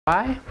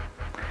Why?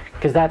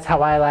 Because that's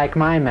how I like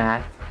my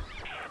math.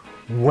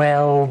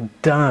 Well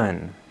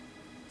done.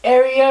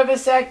 Area of a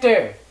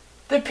sector.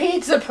 The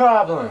pizza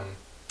problem.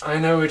 I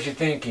know what you're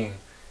thinking.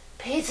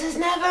 Pizza's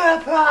never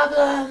a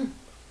problem.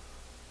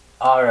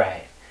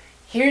 Alright,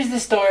 here's the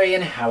story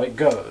and how it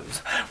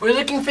goes. We're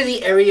looking for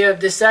the area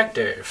of the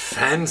sector.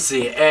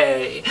 Fancy,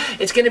 eh?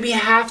 It's going to be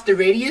half the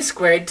radius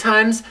squared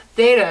times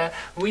theta.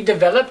 We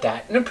developed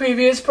that in a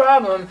previous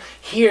problem.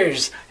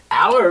 Here's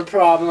our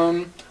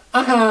problem.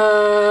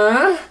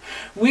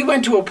 We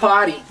went to a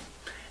party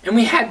and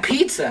we had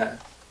pizza.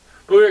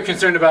 But we were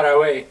concerned about our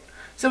weight.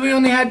 So we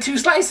only had 2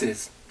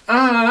 slices.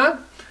 So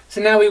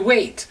now we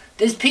wait.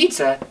 This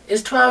pizza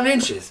is 12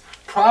 inches.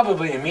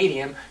 Probably a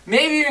medium.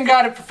 Maybe even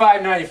got it for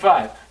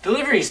 $5.95.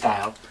 Delivery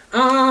style.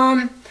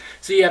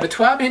 So you have a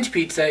 12-inch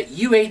pizza.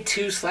 You ate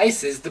 2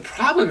 slices. The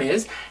problem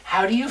is,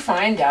 how do you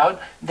find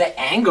out the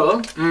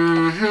angle?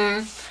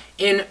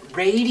 In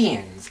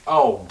radians.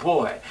 Oh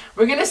boy.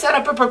 We're going to set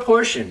up a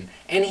proportion.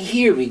 And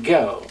here we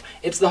go.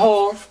 It's the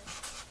whole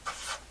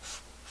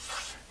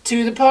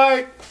to the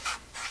part.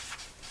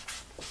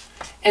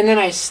 And then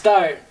I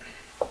start.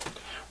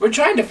 We're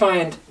trying to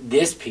find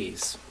this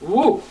piece.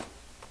 Woo!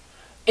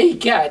 It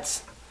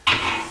gets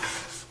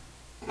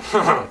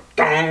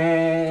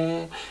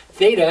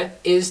theta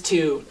is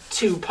to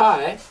 2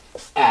 pi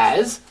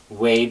as,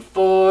 wait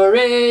for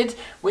it,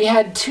 we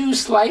had 2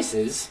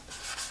 slices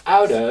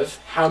out of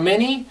how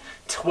many?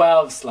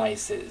 12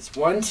 slices.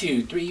 1,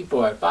 2, 3,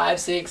 4, 5,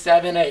 6,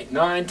 7, 8,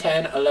 9,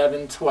 10,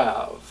 11,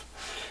 12.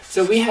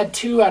 So we had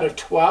 2 out of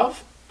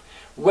 12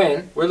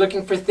 when we're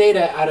looking for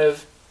theta out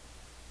of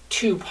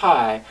 2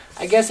 pi.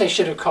 I guess I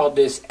should have called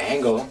this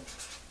angle.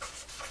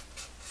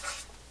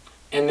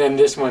 And then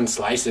this one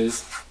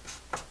slices.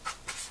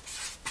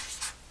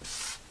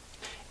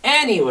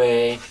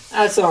 Anyway,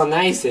 that's all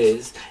nice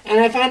is.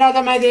 And I find out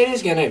that my theta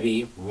is going to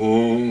be,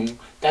 boom,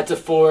 that's a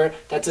 4,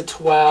 that's a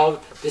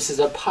 12, this is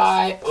a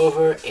pi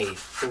over a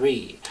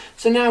 3.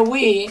 So now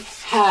we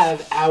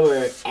have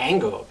our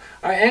angle.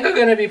 Our angle is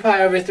going to be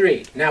pi over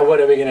 3. Now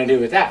what are we going to do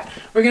with that?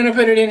 We're going to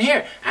put it in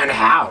here. And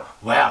how?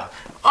 Well,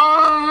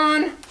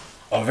 on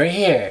over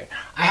here.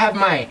 I have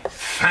my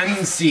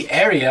fancy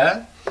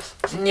area.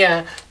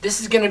 Yeah, this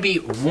is going to be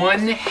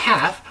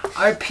 1/2.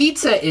 Our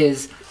pizza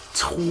is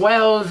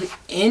 12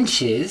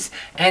 inches,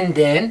 and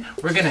then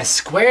we're going to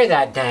square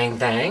that dang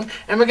thing,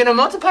 and we're going to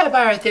multiply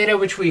by our theta,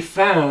 which we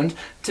found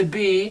to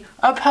be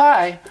a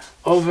pi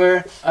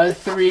over a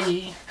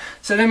 3.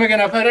 So then we're going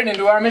to put it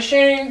into our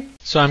machine.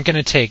 So I'm going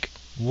to take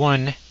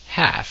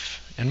 1/2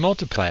 and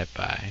multiply it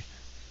by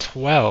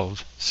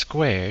 12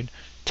 squared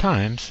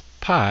times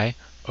pi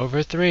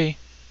over 3.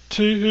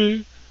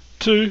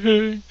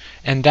 And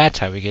that's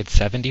how we get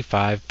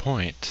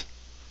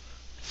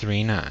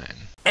 75.39.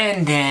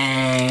 And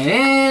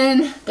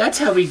then that's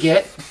how we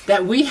get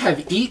that we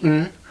have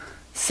eaten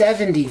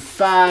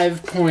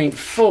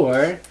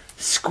 75.4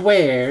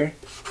 square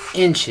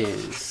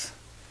inches.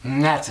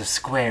 And that's a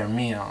square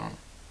meal.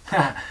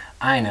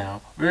 I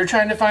know. We were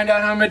trying to find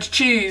out how much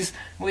cheese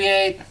we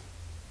ate.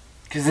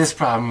 Because this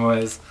problem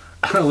was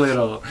a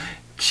little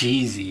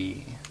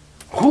cheesy.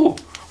 Ooh,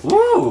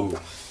 ooh.